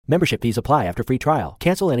Membership fees apply after free trial.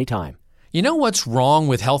 Cancel anytime. You know what's wrong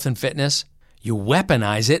with health and fitness? You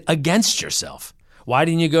weaponize it against yourself. Why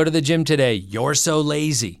didn't you go to the gym today? You're so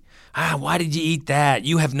lazy. Why did you eat that?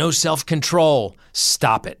 You have no self-control.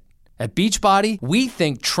 Stop it. At Beachbody, we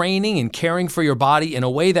think training and caring for your body in a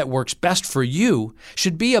way that works best for you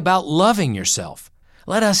should be about loving yourself.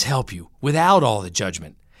 Let us help you without all the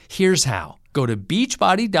judgment. Here's how. Go to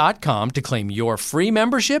beachbody.com to claim your free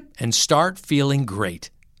membership and start feeling great.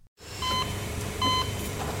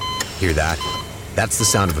 Hear that? That's the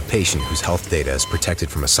sound of a patient whose health data is protected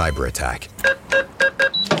from a cyber attack.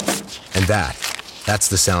 And that's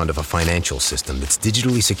the sound of a financial system that's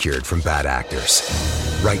digitally secured from bad actors.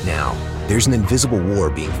 Right now, there's an invisible war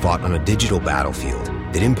being fought on a digital battlefield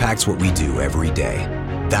that impacts what we do every day.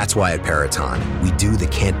 That's why at Peraton, we do the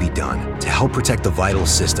can't be done to help protect the vital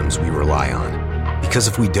systems we rely on. Because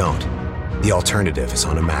if we don't, the alternative is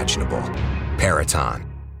unimaginable. Peraton.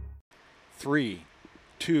 3,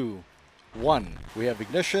 2, 1. We have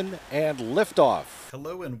ignition and liftoff.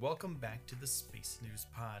 Hello and welcome back to the Space News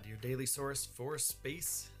Pod, your daily source for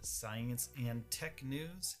space, science, and tech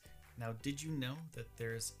news. Now, did you know that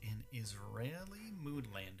there's an Israeli moon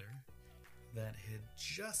lander that had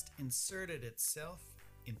just inserted itself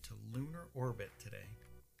into lunar orbit today?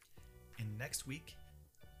 And next week,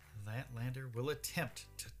 that lander will attempt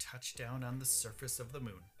to touch down on the surface of the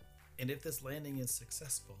moon. And if this landing is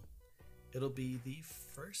successful, it'll be the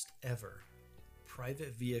first ever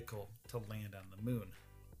private vehicle to land on the moon.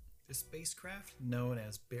 The spacecraft, known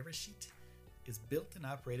as Bereshit, is built and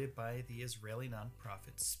operated by the Israeli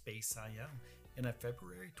nonprofit Space.io, and on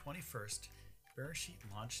February 21st, Bereshit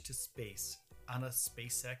launched to space on a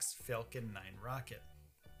SpaceX Falcon 9 rocket.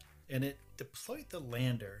 And it deployed the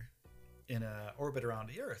lander in an orbit around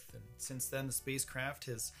the Earth, and since then the spacecraft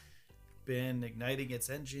has been igniting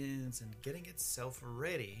its engines and getting itself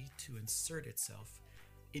ready to insert itself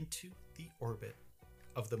into the orbit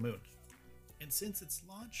of the moon. And since its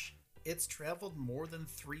launch, it's traveled more than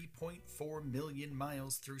 3.4 million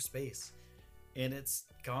miles through space, and it's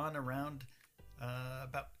gone around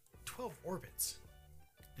about 12 orbits.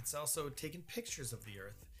 It's also taken pictures of the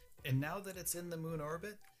Earth, and now that it's in the moon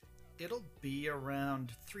orbit, it'll be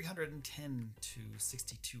around 310 to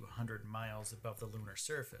 6,200 miles above the lunar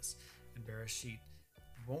surface. And Bereshit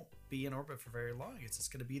won't be in orbit for very long. It's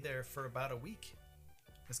just going to be there for about a week.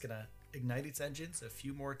 It's going to ignite its engines a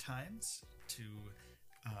few more times to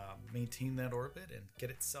maintain that orbit and get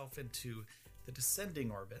itself into the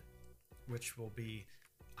descending orbit, which will be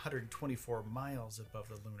 124 miles above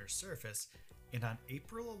the lunar surface. And on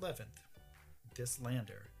April 11th, this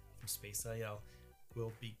lander from Space.io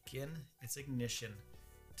will begin its ignition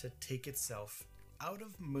to take itself out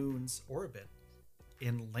of Moon's orbit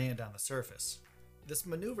and land on the surface. This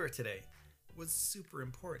maneuver today was super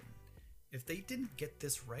important. If they didn't get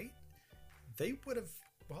this right, they would have,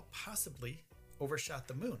 possibly overshot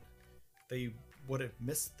the moon. They would have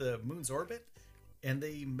missed the moon's orbit, and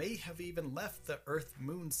they may have even left the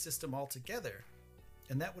Earth-Moon system altogether.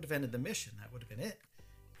 And that would have ended the mission. That would have been it.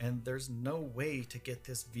 And there's no way to get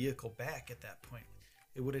this vehicle back at that point.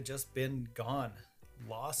 It would have just been gone,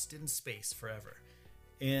 lost in space forever.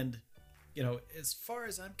 And, as far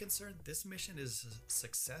as I'm concerned, this mission is a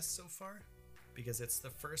success so far because it's the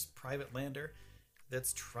first private lander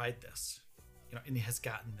that's tried this, and has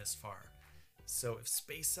gotten this far. So if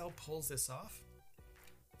SpaceX pulls this off,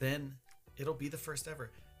 then it'll be the first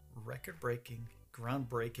ever record-breaking,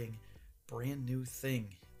 groundbreaking, brand new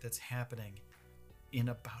thing that's happening in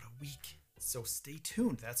about a week. So stay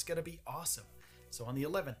tuned. That's going to be awesome. So on the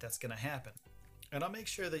 11th, that's going to happen. And I'll make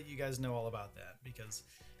sure that you guys know all about that because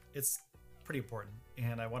it's pretty important.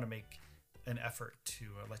 And I want to make an effort to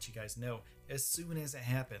let you guys know as soon as it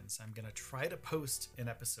happens. I'm going to try to post an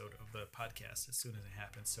episode of the podcast as soon as it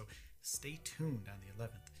happens. So stay tuned on the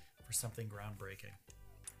 11th for something groundbreaking.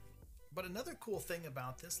 But another cool thing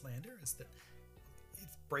about this lander is that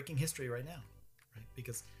it's breaking history right now, right?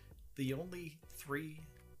 Because the only three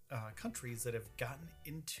countries that have gotten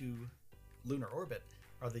into lunar orbit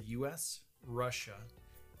are the US, Russia,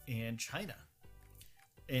 and China.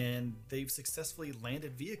 And they've successfully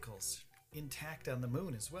landed vehicles intact on the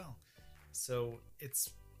moon as well. So it's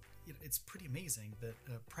pretty amazing that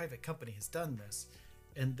a private company has done this.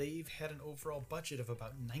 And they've had an overall budget of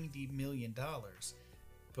about $90 million.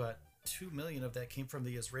 But $2 million of that came from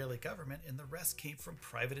the Israeli government, and the rest came from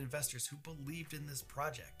private investors who believed in this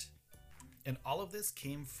project. And all of this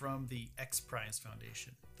came from the X Prize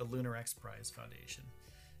Foundation, the Lunar X Prize Foundation.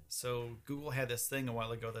 So Google had this thing a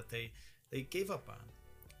while ago that they gave up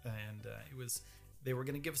on, and they were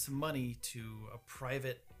going to give some money to a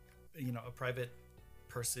private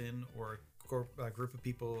person or a group of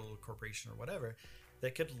people, corporation or whatever,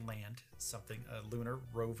 that could land something, a lunar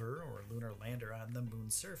rover or a lunar lander on the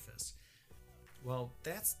moon's surface. Well,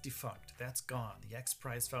 that's defunct. That's gone. The X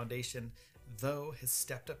Prize Foundation, though, has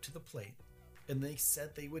stepped up to the plate, and they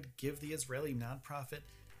said they would give the Israeli nonprofit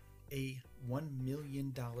a $1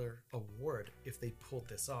 million award if they pulled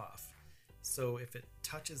this off. So if it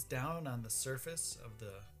touches down on the surface of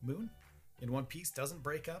the moon in one piece, doesn't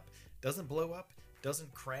break up, doesn't blow up,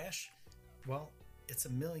 doesn't crash, well, it's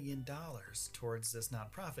 $1 million towards this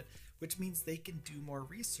nonprofit, which means they can do more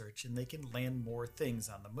research and they can land more things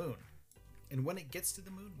on the moon. And when it gets to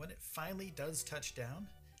the moon, when it finally does touch down,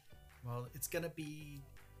 well, it's going to be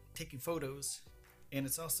taking photos, and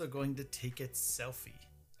it's also going to take its selfie.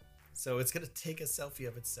 So it's going to take a selfie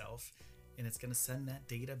of itself, and it's going to send that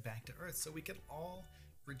data back to Earth so we can all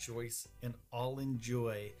rejoice and all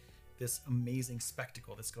enjoy this amazing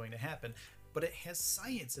spectacle that's going to happen. But it has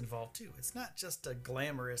science involved too. It's not just a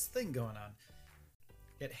glamorous thing going on.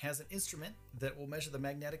 It has an instrument that will measure the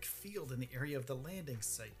magnetic field in the area of the landing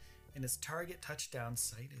site, and its target touchdown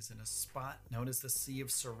site is in a spot known as the Sea of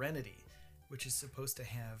Serenity, which is supposed to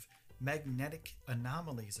have magnetic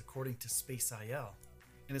anomalies according to Space.il.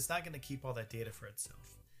 And it's not going to keep all that data for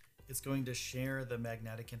itself. It's going to share the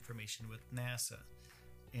magnetic information with NASA.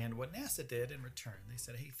 And what NASA did in return, they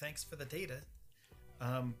said, hey, thanks for the data.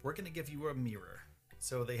 We're going to give you a mirror.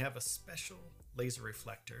 So they have a special laser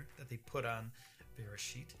reflector that they put on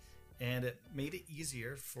Beresheet, and it made it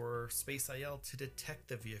easier for Space.il to detect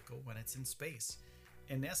the vehicle when it's in space.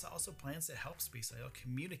 And NASA also plans to help Space.il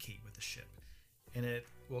communicate with the ship, and it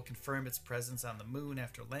will confirm its presence on the moon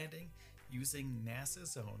after landing using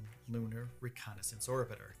NASA's own Lunar Reconnaissance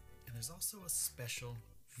Orbiter. And there's also a special,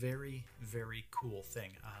 very, very cool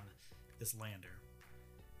thing on this lander.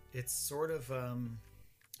 It's sort of,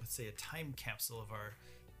 let's say, a time capsule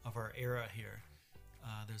of our era here.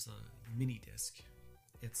 There's a mini disc.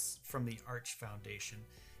 It's from the Arch Foundation.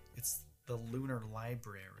 It's the Lunar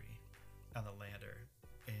Library on the lander,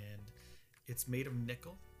 and it's made of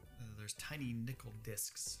nickel. There's tiny nickel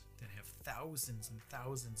discs that have thousands and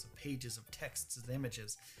thousands of pages of texts and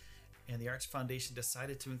images, and the Arch Foundation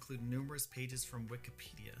decided to include numerous pages from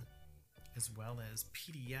Wikipedia, as well as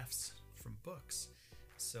PDFs from books.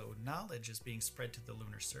 So knowledge is being spread to the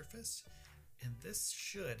lunar surface, and this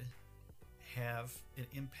should have an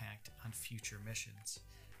impact on future missions.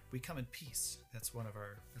 We come in peace. That's one of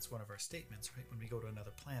our statements, right? When we go to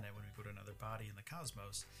another planet, when we go to another body in the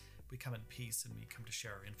cosmos, we come in peace and we come to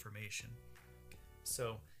share our information.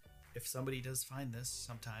 So if somebody does find this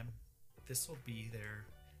sometime, this will be there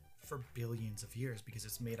for billions of years because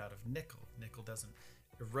it's made out of nickel. Nickel doesn't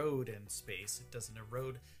erode in space. It doesn't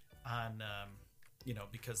erode on,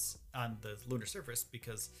 because on the lunar surface,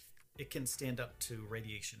 because it can stand up to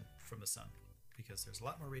radiation from the sun. Because there's a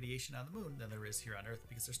lot more radiation on the moon than there is here on Earth,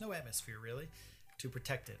 because there's no atmosphere really to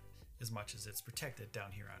protect it as much as it's protected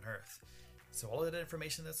down here on Earth. So all of that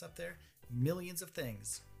information that's up there, millions of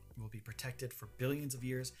things, will be protected for billions of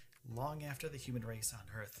years, long after the human race on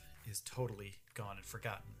Earth is totally gone and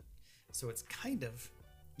forgotten. So it's kind of,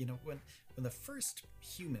 when the first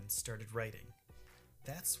humans started writing,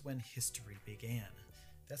 that's when history began.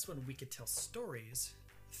 That's when we could tell stories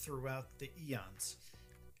throughout the eons.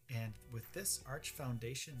 And with this Arch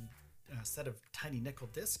Foundation set of tiny nickel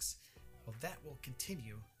discs, well, that will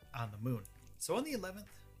continue on the moon. So on the 11th,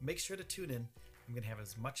 make sure to tune in. I'm going to have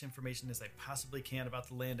as much information as I possibly can about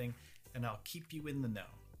the landing, and I'll keep you in the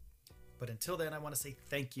know. But until then, I want to say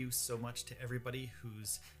thank you so much to everybody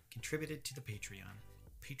who's contributed to the Patreon,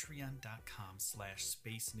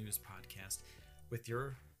 patreon.com/Space News Podcast. With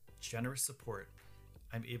your generous support,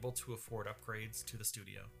 I'm able to afford upgrades to the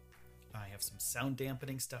studio. I have some sound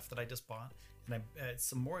dampening stuff that I just bought, and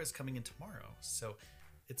some more is coming in tomorrow. So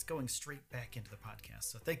it's going straight back into the podcast.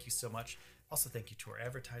 So thank you so much. Also, thank you to our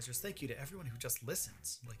advertisers. Thank you to everyone who just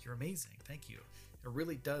listens. You're amazing. Thank you. It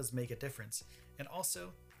really does make a difference. And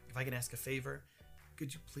also, if I can ask a favor,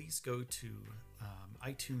 could you please go to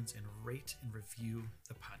iTunes and rate and review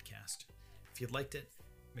the podcast? If you liked it,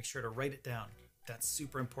 make sure to write it down. That's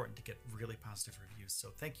super important to get really positive reviews. So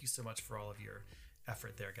thank you so much for all of your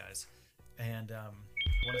effort there, guys. And I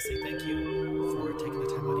want to say thank you for taking the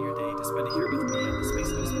time out of your day to spend it here with me on the Space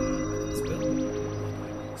News Pod. My name is Will, and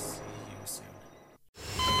I will see you soon.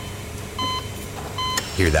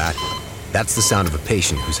 Hear that? That's the sound of a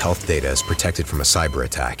patient whose health data is protected from a cyber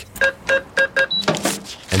attack.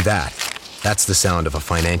 And that's the sound of a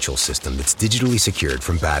financial system that's digitally secured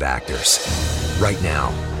from bad actors. Right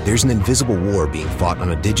now, there's an invisible war being fought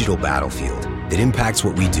on a digital battlefield that impacts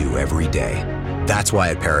what we do every day. That's why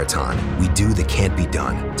at Peraton, we do the can't be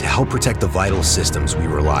done to help protect the vital systems we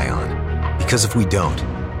rely on. Because if we don't,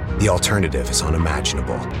 the alternative is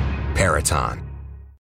unimaginable. Peraton,